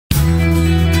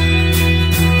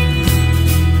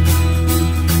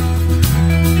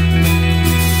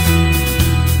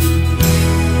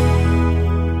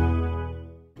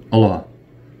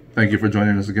Thank you for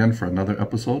joining us again for another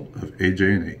episode of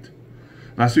AJ and 8.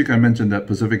 Last week I mentioned that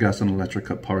Pacific Gas and Electric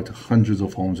cut power to hundreds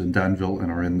of homes in Danville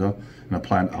and Orinda in a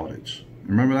planned outage.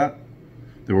 Remember that?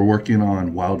 They were working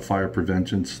on wildfire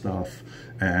prevention stuff,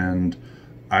 and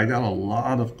I got a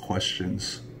lot of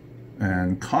questions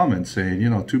and comments saying,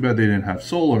 too bad they didn't have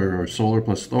solar or solar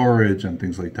plus storage and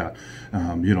things like that.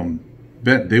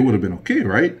 Bet they would have been okay,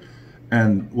 right?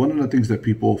 And one of the things that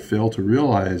people fail to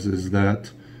realize is that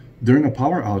during a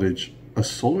power outage, a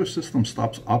solar system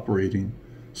stops operating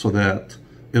so that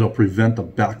it'll prevent the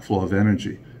backflow of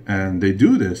energy. And they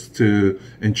do this to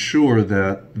ensure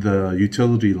that the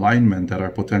utility linemen that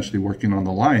are potentially working on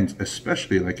the lines,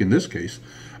 especially like in this case,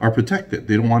 are protected.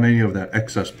 They don't want any of that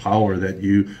excess power that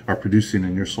you are producing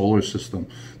in your solar system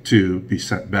to be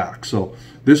sent back. So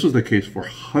this was the case for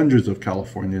hundreds of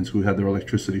Californians who had their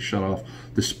electricity shut off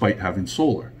despite having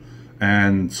solar.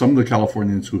 And some of the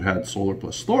Californians who had solar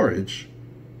plus storage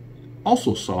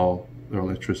also saw their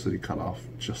electricity cut off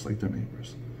just like their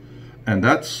neighbors. And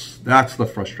that's the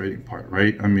frustrating part,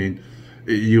 right? I mean,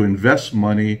 you invest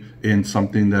money in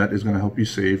something that is going to help you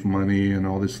save money and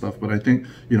all this stuff. But I think,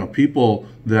 people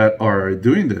that are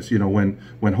doing this, when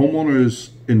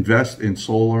homeowners invest in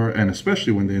solar, and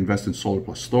especially when they invest in solar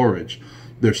plus storage,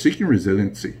 they're seeking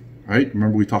resiliency, right?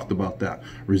 Remember we talked about that.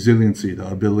 Resiliency, the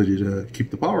ability to keep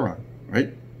the power on,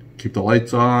 right? Keep the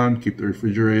lights on, keep the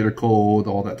refrigerator cold,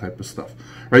 all that type of stuff,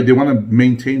 right? They want to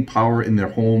maintain power in their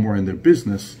home or in their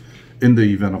business in the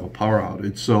event of a power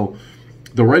outage. So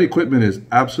the right equipment is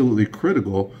absolutely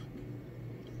critical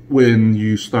when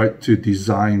you start to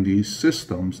design these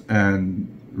systems,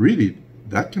 and really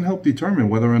that can help determine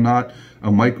whether or not a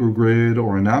microgrid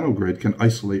or a nanogrid can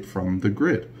isolate from the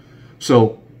grid.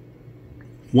 So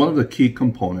one of the key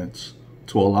components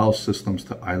to allow systems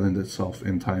to island itself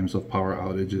in times of power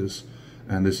outages,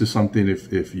 and this is something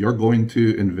if you're going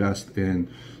to invest in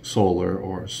solar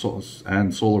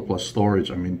and solar plus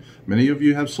storage, I mean, many of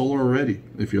you have solar already.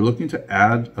 If you're looking to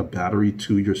add a battery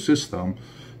to your system,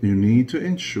 you need to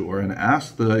ensure and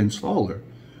ask the installer,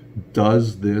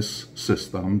 does this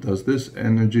system, does this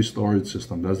energy storage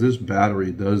system, does this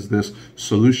battery, does this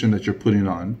solution that you're putting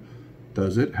on,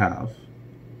 does it have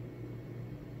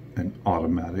an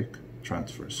automatic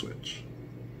transfer switch?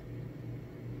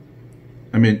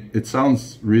 I mean, it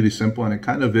sounds really simple, and it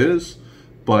kind of is,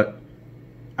 but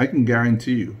I can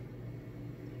guarantee you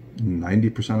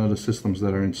 90% of the systems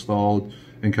that are installed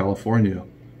in California,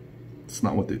 it's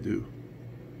not what they do.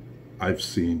 I've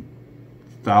seen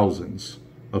thousands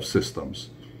of systems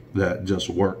that just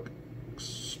work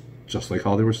just like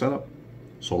how they were set up.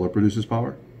 Solar produces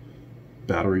power,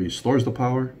 battery stores the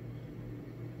power,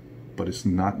 but it's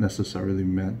not necessarily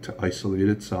meant to isolate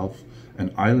itself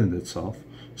and island itself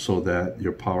so that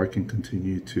your power can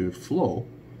continue to flow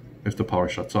if the power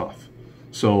shuts off.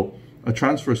 So a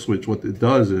transfer switch, what it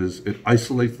does is it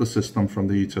isolates the system from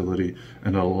the utility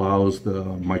and allows the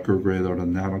microgrid or the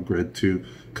nanogrid to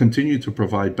continue to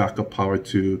provide backup power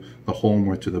to the home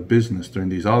or to the business during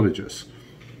these outages.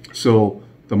 So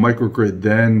the microgrid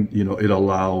then, it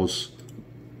allows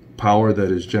power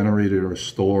that is generated or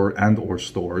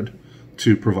stored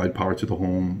to provide power to the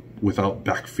home without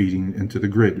backfeeding into the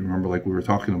grid. Remember, like we were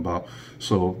talking about,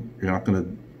 so you're not going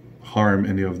to harm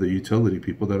any of the utility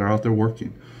people that are out there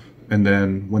working. And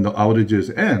then when the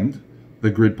outages end, the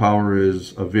grid power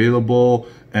is available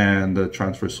and the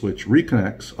transfer switch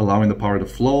reconnects, allowing the power to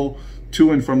flow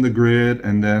to and from the grid,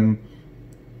 and then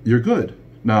you're good.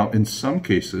 Now, in some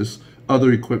cases,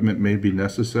 other equipment may be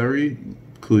necessary,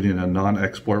 including a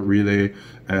non-export relay,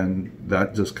 and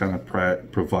that just kind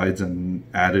of provides an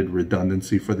added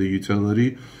redundancy for the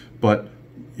utility. But,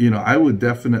 I would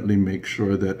definitely make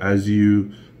sure that as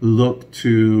you look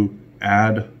to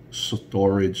add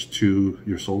storage to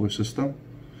your solar system,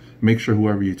 make sure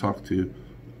whoever you talk to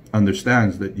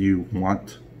understands that you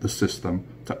want the system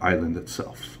to island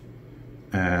itself,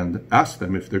 and ask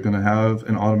them if they're going to have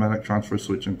an automatic transfer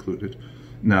switch included.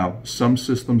 Now, some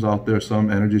systems out there,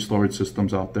 some energy storage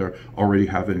systems out there already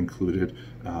have it included.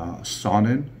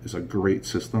 Sonnen is a great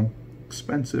system,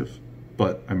 expensive,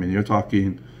 but I mean, you're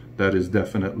talking, that is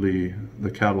definitely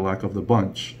the Cadillac of the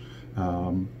bunch.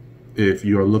 If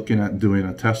you're looking at doing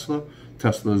a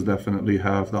Teslas definitely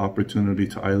have the opportunity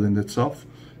to island itself.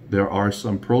 There are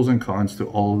some pros and cons to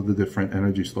all of the different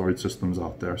energy storage systems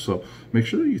out there. So make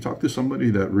sure that you talk to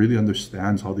somebody that really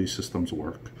understands how these systems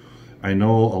work. I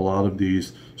know a lot of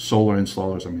these solar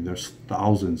installers, I mean, there's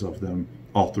thousands of them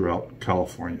all throughout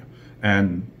California.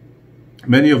 And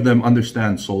many of them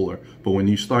understand solar, but when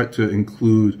you start to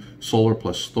include solar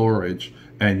plus storage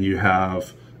and you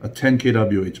have a 10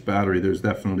 kWh battery, there's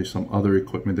definitely some other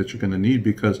equipment that you're going to need,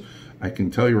 because I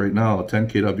can tell you right now, a 10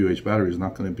 kWh battery is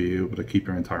not going to be able to keep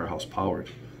your entire house powered.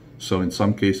 So in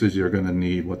some cases, you're going to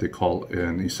need what they call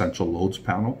an essential loads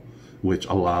panel, which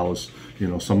allows, you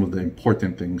know, some of the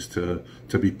important things to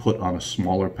be put on a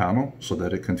smaller panel so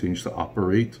that it continues to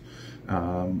operate.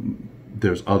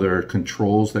 There's other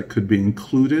controls that could be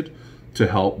included to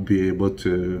help be able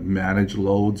to manage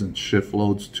loads and shift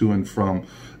loads to and from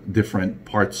different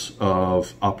parts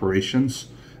of operations.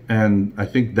 And I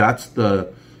think that's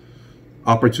the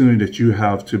opportunity that you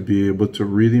have to be able to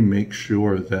really make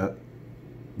sure that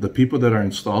the people that are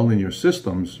installing your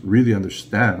systems really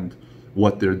understand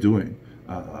what they're doing.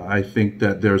 I think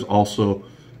that there's also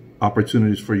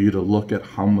opportunities for you to look at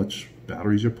how much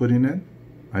batteries you're putting in.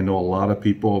 I know a lot of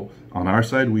people on our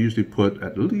side, we usually put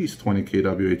at least 20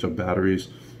 kWh of batteries.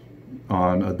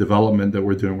 On a development that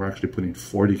we're doing, we're actually putting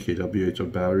 40 kWh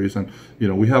of batteries. And, you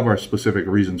know, we have our specific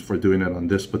reasons for doing it on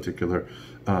this particular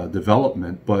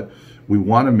development, but we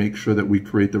want to make sure that we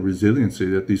create the resiliency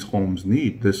that these homes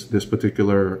need. This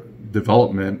particular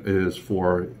development is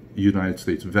for United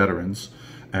States veterans,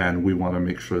 and we want to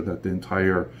make sure that the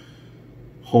entire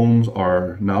homes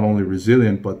are not only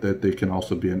resilient, but that they can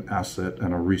also be an asset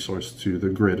and a resource to the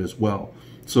grid as well.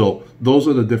 So those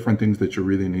are the different things that you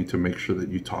really need to make sure that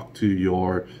you talk to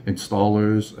your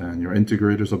installers and your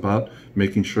integrators about,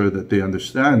 making sure that they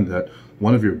understand that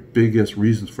one of your biggest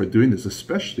reasons for doing this,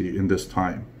 especially in this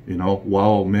time, you know,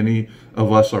 while many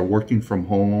of us are working from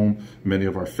home, many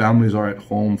of our families are at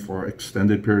home for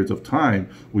extended periods of time,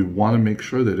 we want to make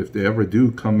sure that if they ever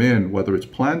do come in, whether it's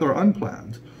planned or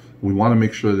unplanned, we want to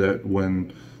make sure that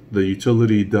when the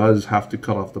utility does have to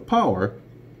cut off the power,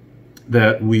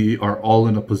 that we are all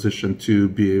in a position to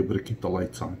be able to keep the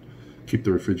lights on, keep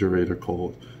the refrigerator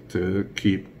cold, to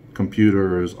keep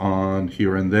computers on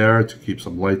here and there, to keep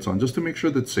some lights on, just to make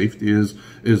sure that safety is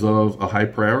of a high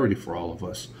priority for all of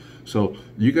us. So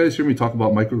you guys hear me talk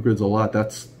about microgrids a lot.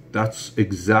 That's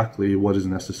exactly what is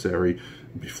necessary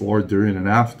before, during, and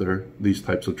after these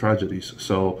types of tragedies.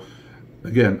 So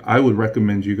again, I would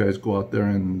recommend you guys go out there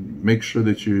and make sure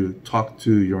that you talk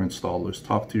to your installers,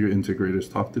 talk to your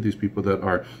integrators, talk to these people that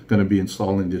are going to be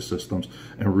installing these systems,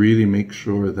 and really make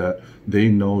sure that they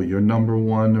know your number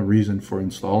one reason for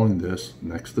installing this,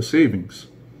 next to savings,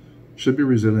 should be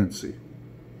resiliency.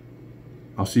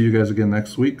 I'll see you guys again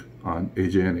next week on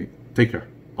AJ and 8. Take care.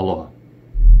 Aloha.